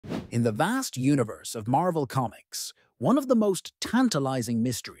In the vast universe of Marvel Comics, one of the most tantalizing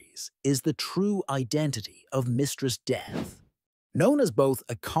mysteries is the true identity of Mistress Death. Known as both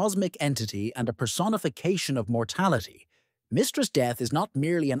a cosmic entity and a personification of mortality, Mistress Death is not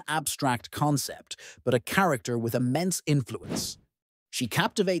merely an abstract concept, but a character with immense influence. She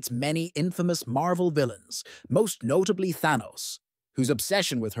captivates many infamous Marvel villains, most notably Thanos, whose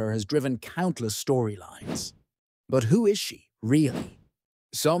obsession with her has driven countless storylines. But who is she, really?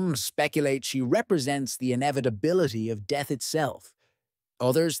 Some speculate she represents the inevitability of death itself.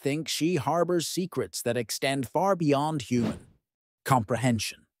 Others think she harbors secrets that extend far beyond human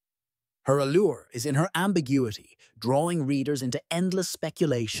comprehension. Her allure is in her ambiguity, drawing readers into endless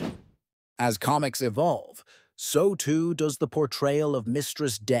speculation. As comics evolve, so too does the portrayal of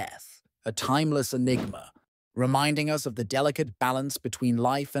Mistress Death, a timeless enigma, reminding us of the delicate balance between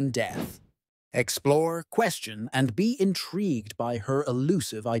life and death. Explore, question, and be intrigued by her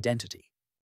elusive identity.